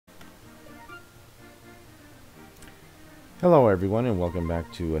Hello everyone and welcome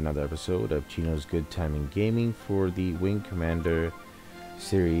back to another episode of Chino's Good Time and Gaming for the Wing Commander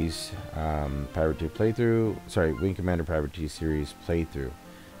series Privateer playthrough. Sorry, Wing Commander Privateer series playthrough.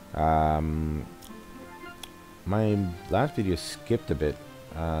 My last video skipped a bit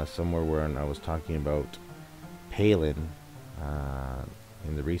somewhere where I was talking about Palan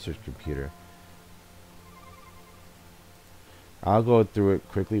in the research computer. I'll go through it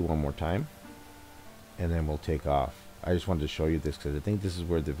quickly one more time and then we'll take off. I just wanted to show you this because I think this is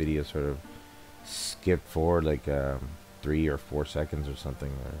where the video sort of skipped forward like 3 or 4 seconds or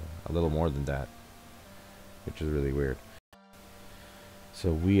something, or a little more than that, which is really weird.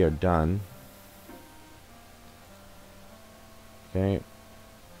 So we are done. Okay.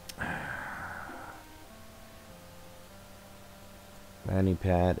 Landing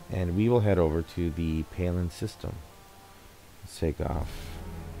pad, and we will head over to the Palan system. Let's take off.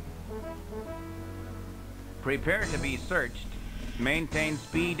 Prepare to be searched. Maintain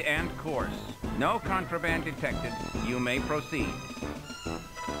speed and course. No contraband detected. You may proceed.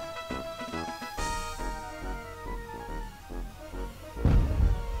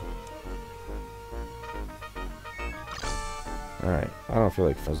 Alright, I don't feel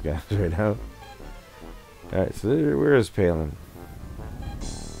like fuzz guys right now. Alright, so where is Palan?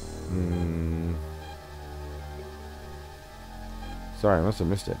 Sorry, I must have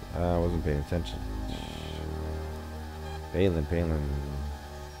missed it. I wasn't paying attention. Palan.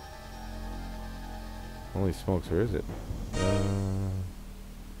 Holy smokes, where is it?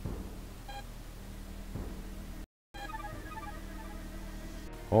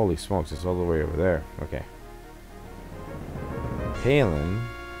 Holy smokes, it's all the way over there. Okay. Palan.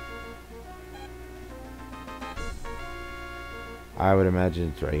 I would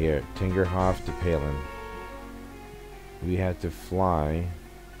imagine it's right here. Tingerhoff to Palan. We have to fly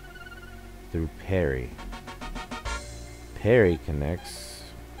through Perry. Perry connects.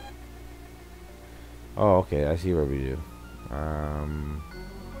 Oh, okay. I see what we do.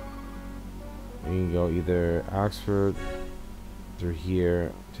 We can go either Oxford through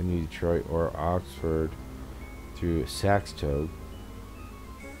here to New Detroit, or Oxford through Saxton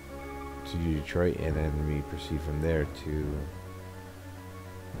to New Detroit, and then we proceed from there to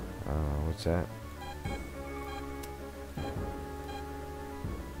what's that?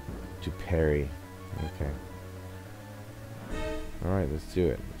 To Perry. Okay. Alright, let's do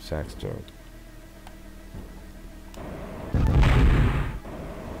it. Saxton.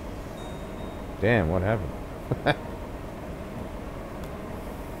 Damn, what happened?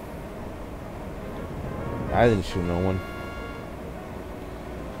 I didn't shoot no one.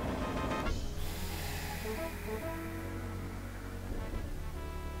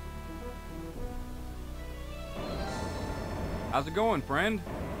 How's it going, friend?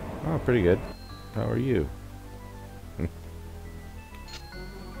 Oh, pretty good. How are you?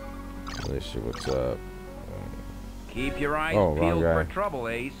 Alicia, what's up? Keep your eyes Oh, peeled wrong for guy. trouble,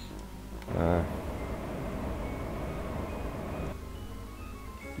 Ace.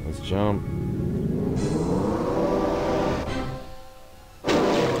 Let's jump.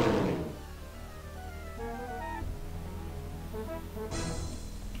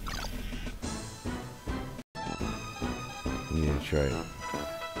 New Detroit.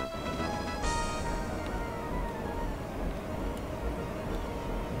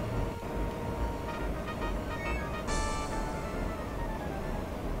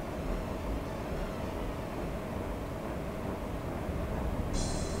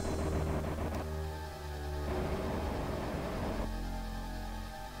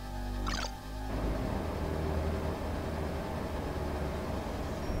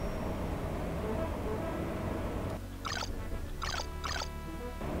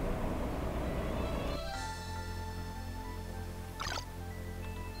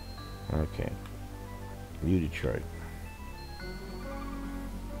 Okay. New Detroit.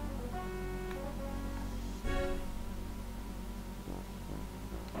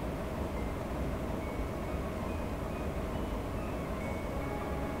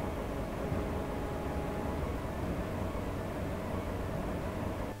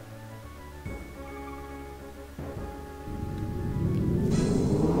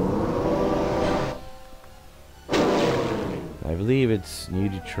 I believe it's New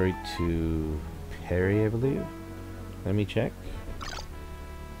Detroit to Perry, I believe. Let me check.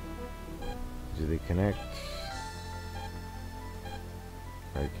 Do they connect?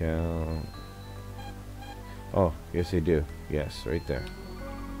 Archeological. Oh, yes they do. Yes, right there.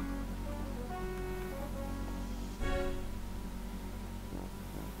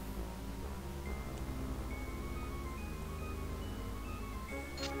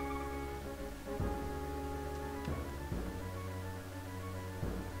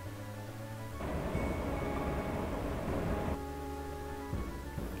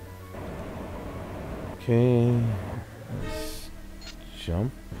 Okay. Let's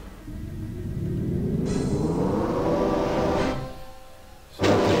jump. So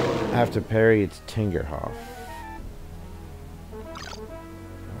I have to parry its Tingerhoff.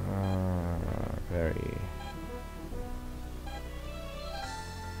 Parry.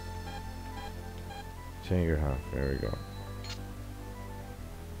 Tingerhoff. There we go.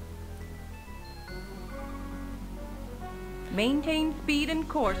 Maintain speed and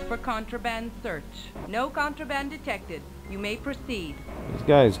course for contraband search. No contraband detected. You may proceed. This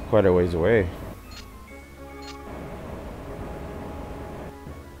guy is quite a ways away.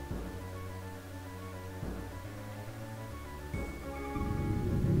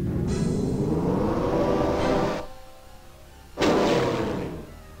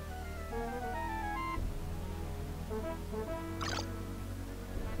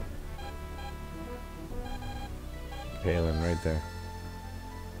 Palan right there.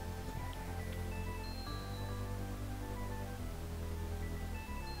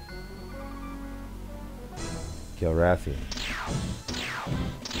 Gilrathi.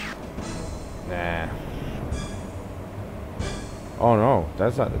 Nah. Oh no,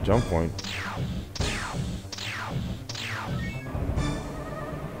 that's not the jump point.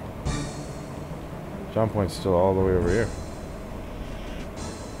 Jump point's still all the way over here.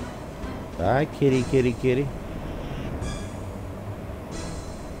 Bye, kitty, kitty, kitty.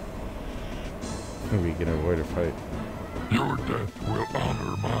 We can avoid a fight. Your death will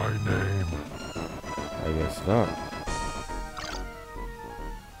honor my name. I guess not.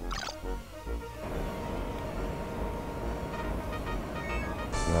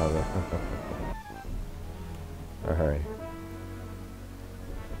 No, alright.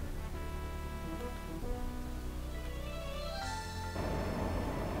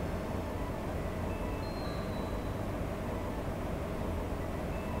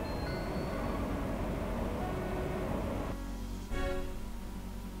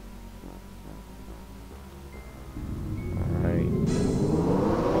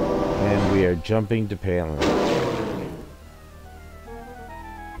 We are jumping to Palan.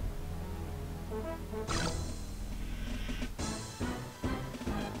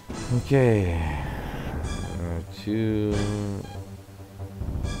 Okay. To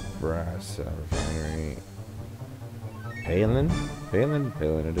brass refinery. Palan? Palan?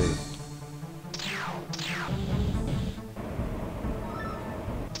 Palan it is.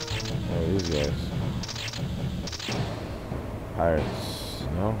 Oh, these guys. Pirates.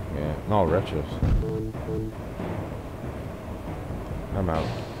 No? Yeah. No, retros. I'm out.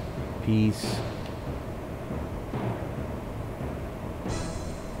 Peace.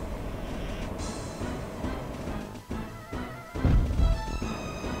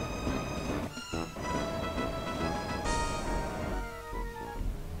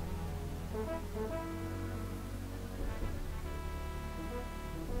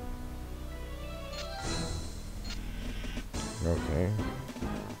 Okay.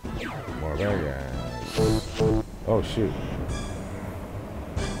 More bad guys. Oh shoot.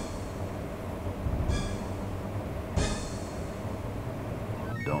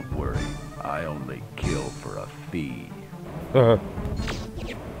 Don't worry, I only kill for a fee. There's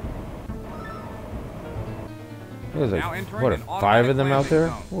Now like, entering what, an 5 of them out automatic there?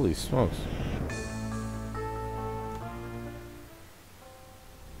 landing zone. Holy smokes.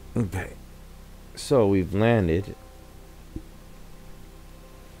 Okay. So we've landed.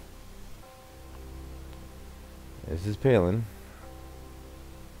 This is Palan.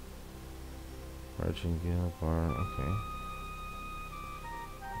 Merchant Guild Bar, okay.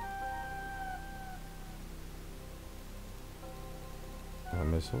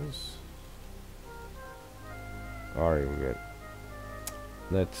 Missiles. Alright, we're good.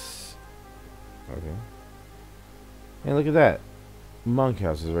 Let's... Okay. And look at that.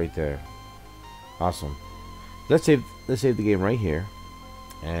 Monkhouse is right there. Awesome. Let's save the game right here.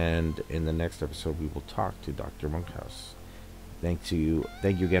 And in the next episode we will talk to Dr. Monkhouse. Thank you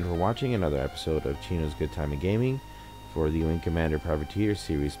again for watching another episode of Chino's Good Time and Gaming for the Wing Commander Privateer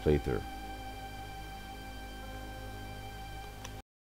series playthrough.